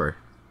for sure.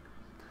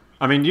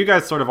 I mean, you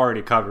guys sort of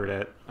already covered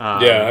it.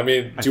 Yeah, I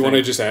mean, do you want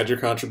to just add your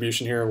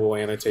contribution here, a little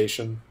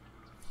annotation?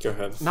 Go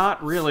ahead.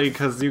 Not really,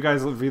 because you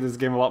guys view this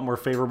game a lot more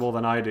favorable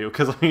than I do.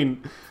 Because, I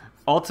mean,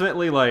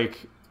 ultimately,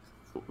 like,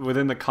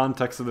 within the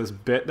context of this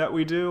bit that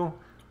we do,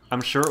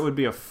 I'm sure it would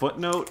be a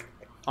footnote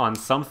on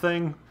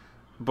something.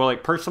 But,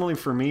 like, personally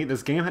for me,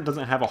 this game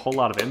doesn't have a whole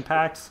lot of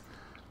impact.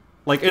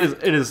 Like,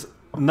 it is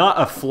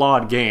not a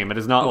flawed game. It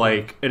is not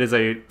like, it is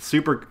a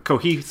super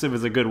cohesive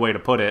is a good way to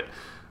put it.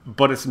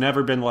 But it's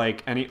never been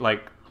like any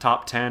like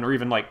top 10 or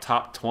even like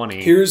top 20.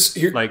 It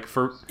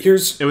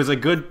was a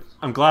good.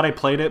 I'm glad I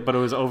played it, but it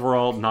was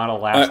overall not a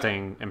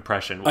lasting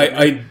impression.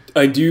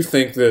 I do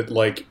think that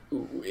like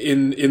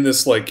in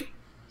this like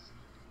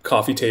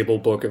coffee table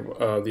book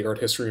of the art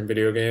history in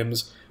video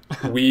games,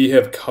 we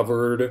have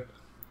covered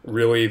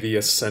really the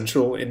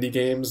essential indie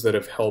games that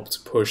have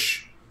helped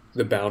push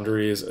the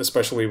boundaries,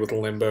 especially with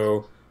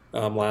Limbo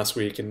last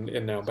week and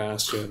now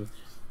Bastion.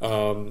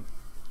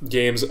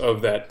 Games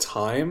of that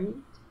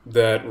time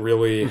that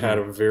really had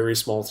a very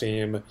small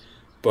team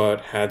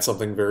but had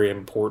something very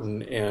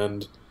important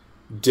and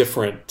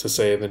different to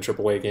say than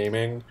AAA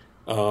gaming,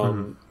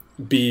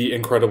 be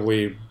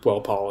incredibly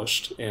well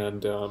polished,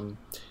 and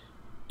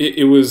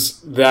it was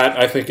that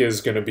I think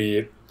is going to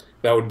be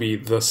that would be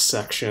the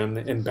section,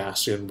 and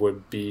Bastion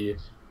would be,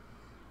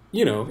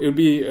 you know, it would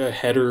be a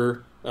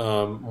header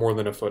more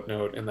than a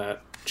footnote in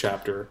that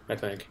chapter. I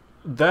think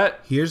that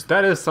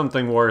is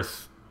something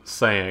worth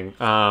saying.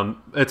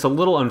 It's a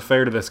little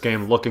unfair to this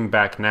game looking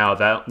back now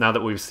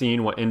that we've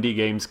seen what indie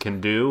games can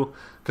do,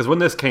 because when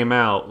this came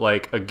out,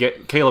 like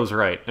Caleb's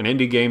right, an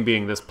indie game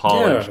being this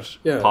polished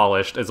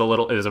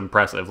is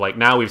impressive. Like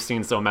now we've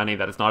seen so many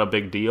that it's not a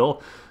big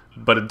deal,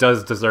 but it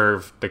does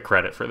deserve the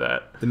credit for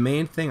that. The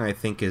main thing I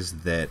think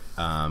is that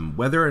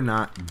whether or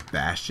not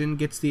Bastion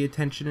gets the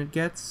attention it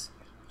gets,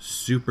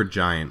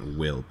 Supergiant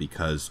will,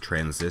 because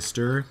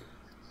Transistor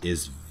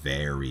is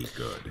very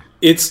good.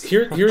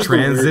 Here's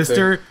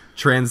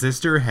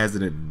Transistor has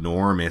an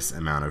enormous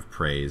amount of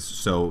praise.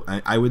 So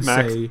I would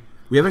Max, say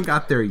we haven't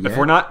got there yet. If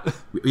we're not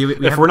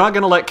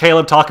going to let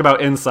Caleb talk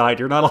about Inside,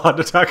 you're not allowed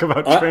to talk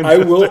about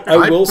Transistor.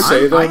 I will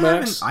say though,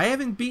 Max, I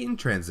haven't beaten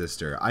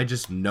Transistor. I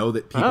just know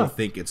that people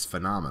think it's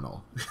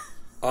phenomenal.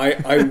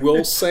 I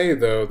will say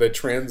though that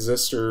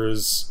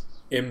Transistor's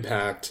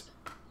impact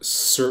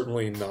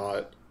certainly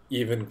not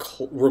even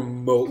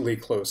remotely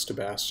close to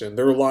Bastion.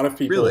 There are a lot of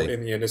people Really?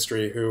 in the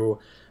industry who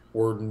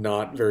were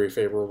not very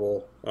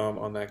favorable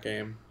on that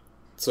game.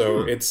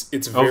 So it's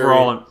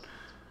very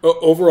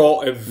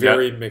overall a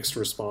very mixed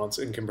response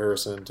in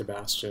comparison to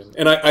Bastion.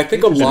 And I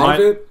think a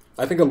lot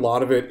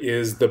of it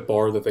is the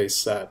bar that they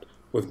set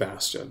with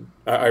Bastion.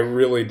 I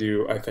really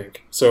do. I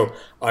think so.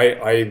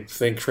 I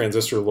think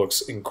Transistor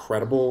looks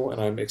incredible,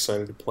 and I'm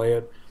excited to play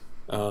it.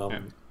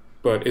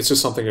 But it's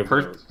just something of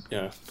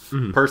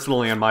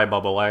Personally, in my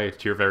bubble, I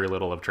hear very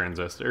little of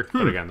Transistor.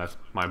 But again, that's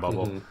my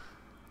bubble. Mm-hmm.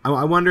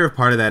 I wonder if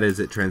part of that is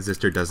that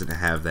Transistor doesn't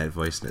have that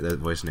voice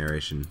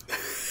narration.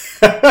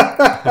 But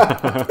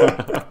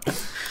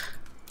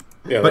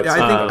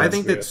I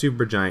think that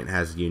Supergiant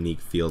has a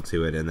unique feel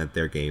to it, and that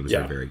their games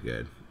are very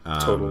good.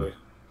 Totally.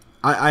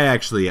 I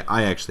actually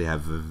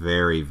have a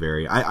very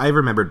I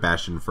remembered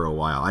Bastion for a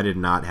while. I did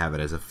not have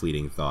it as a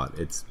fleeting thought.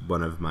 It's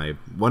I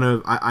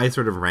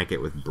sort of rank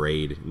it with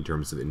Braid in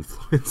terms of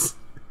influence.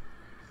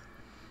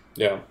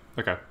 Yeah.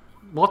 Okay.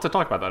 We'll have to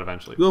talk about that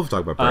eventually. We'll have to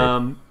talk about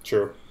Braid.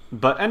 Sure.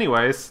 But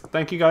anyways,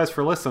 thank you guys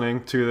for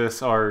listening to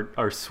this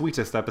our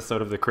sweetest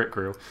episode of the Crit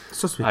Crew.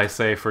 So sweet. I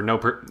say for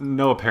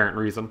no apparent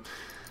reason.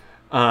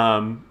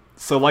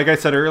 So like I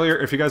said earlier,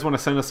 if you guys want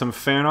to send us some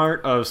fan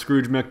art of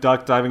Scrooge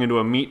McDuck diving into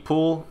a meat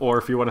pool, or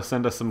if you want to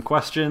send us some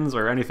questions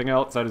or anything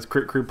else, that is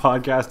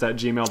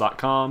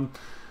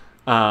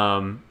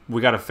critcrewpodcast@gmail.com.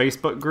 We got a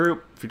Facebook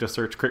group. If you just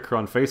search Crit Crew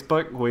on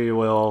Facebook, we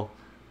will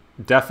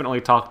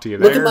definitely talk to you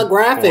there. Look at my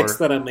graphics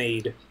that I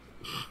made.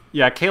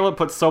 Yeah, Caleb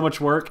put so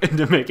much work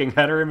into making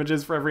header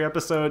images for every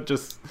episode.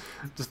 Just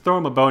throw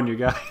him a bone, you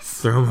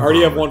guys. I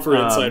already have one for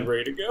Inside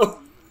ready to go.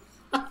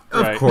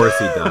 Of course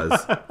he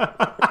does.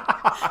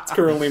 It's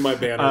currently my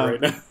banner right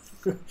now.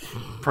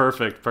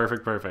 Perfect.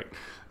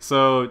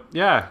 So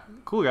yeah,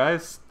 cool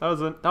guys. That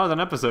was an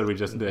episode we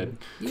just did.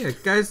 Yeah,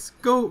 guys,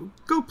 go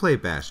play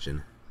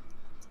Bastion.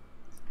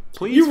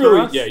 Please, you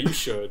really, us. you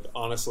should.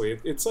 Honestly,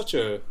 it's such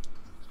a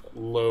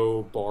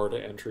low bar to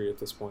entry at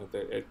this point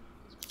that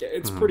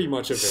it's pretty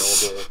much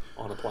available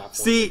on a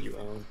platform that you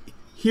own.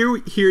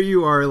 Here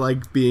you are,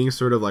 like, being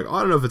sort of like, oh,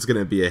 I don't know if it's going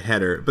to be a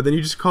header, but then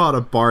you just call it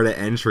a bar to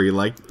entry,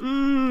 like,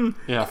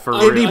 yeah, for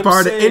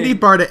indie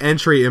bar to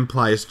entry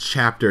implies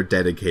chapter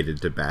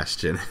dedicated to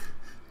Bastion.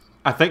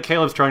 I think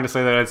Caleb's trying to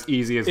say that it's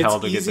easy as hell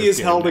to get this game. It's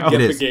easy as hell to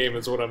get the game,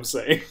 is what I'm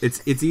saying.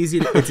 It's easy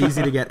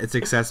to get. It's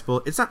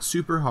accessible. It's not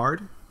super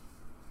hard.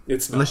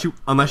 It's not.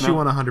 Unless you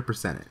want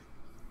 100% it.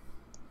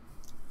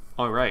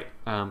 All right,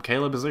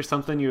 Caleb, is there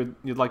something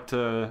you'd like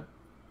to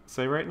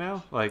say right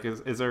now? Like,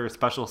 is there a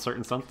special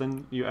certain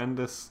something you end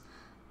this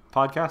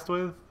podcast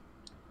with?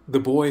 The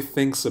boy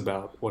thinks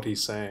about what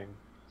he's saying.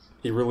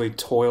 He really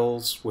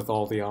toils with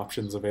all the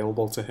options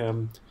available to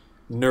him.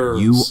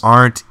 Nerves. You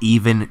aren't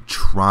even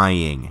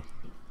trying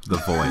the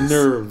voice.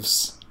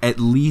 Nerves. At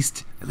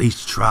least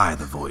try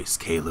the voice,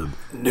 Caleb.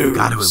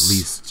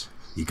 Nerves.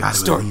 You got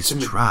to at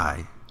least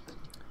try.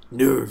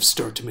 Nerves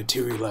start to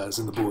materialize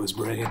in the boy's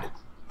brain.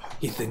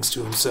 He thinks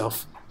to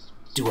himself,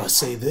 "Do I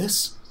say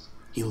this?"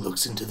 He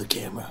looks into the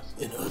camera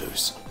and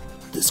utters,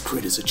 "This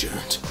crit is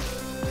adjourned."